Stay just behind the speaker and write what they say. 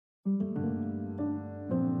My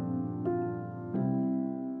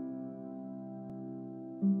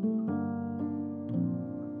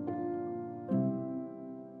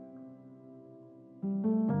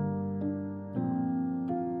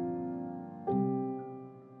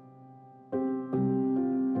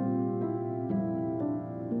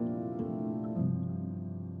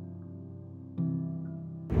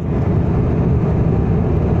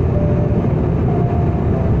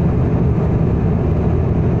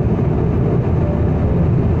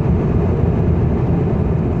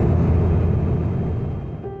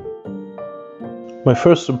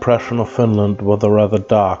first impression of Finland was a rather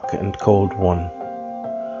dark and cold one.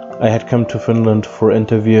 I had come to Finland for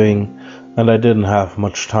interviewing and I didn't have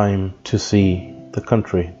much time to see the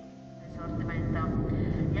country.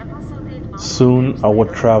 Soon I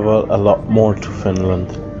would travel a lot more to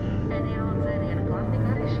Finland.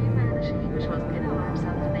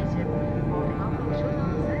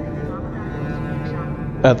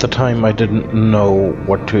 At the time I didn't know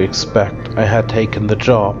what to expect. I had taken the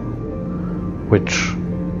job, which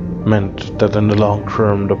meant that in the long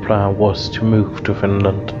term the plan was to move to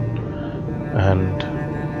Finland, and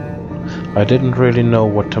I didn't really know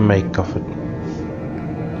what to make of it.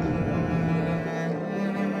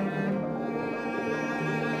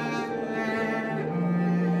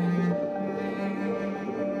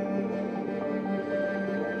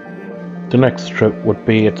 The next trip would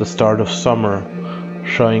be at the start of summer,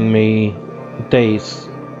 showing me days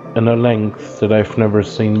in a length that I've never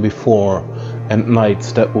seen before, and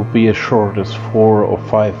nights that would be as short as 4 or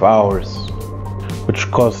 5 hours,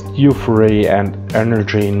 which caused euphoria and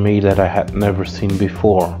energy in me that I had never seen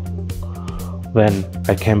before. Then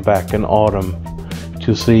I came back in autumn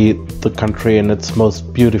to see the country in its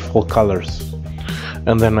most beautiful colors,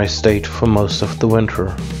 and then I stayed for most of the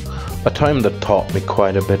winter, a time that taught me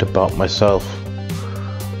quite a bit about myself.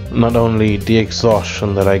 Not only the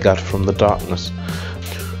exhaustion that I got from the darkness,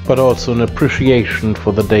 but also an appreciation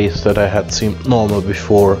for the days that I had seemed normal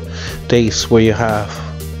before, days where you have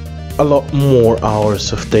a lot more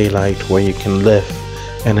hours of daylight where you can live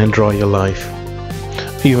and enjoy your life.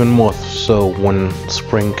 Even more so when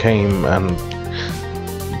spring came and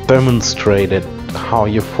demonstrated how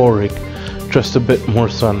euphoric just a bit more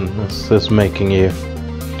sun is making you.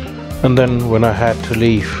 And then when I had to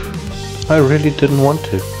leave, I really didn't want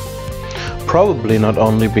to. Probably not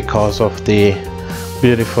only because of the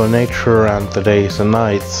beautiful nature and the days and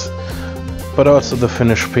nights, but also the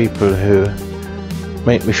Finnish people who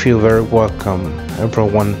made me feel very welcome.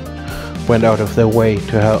 Everyone went out of their way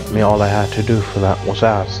to help me. All I had to do for that was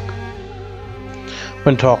ask.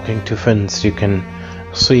 When talking to Finns, you can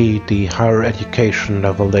see the higher education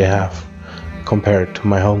level they have compared to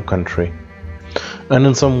my home country. And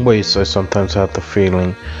in some ways I sometimes had the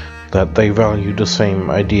feeling that they value the same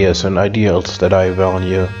ideas and ideals that I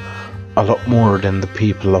value a lot more than the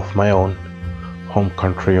people of my own home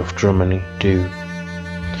country of Germany do.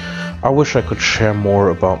 I wish I could share more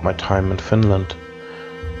about my time in Finland,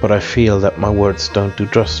 but I feel that my words don't do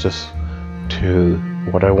justice to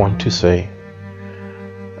what I want to say.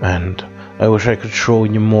 And I wish I could show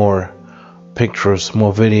you more pictures,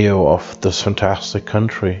 more video of this fantastic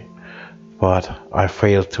country, but I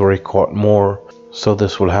failed to record more, so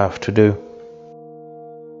this will have to do.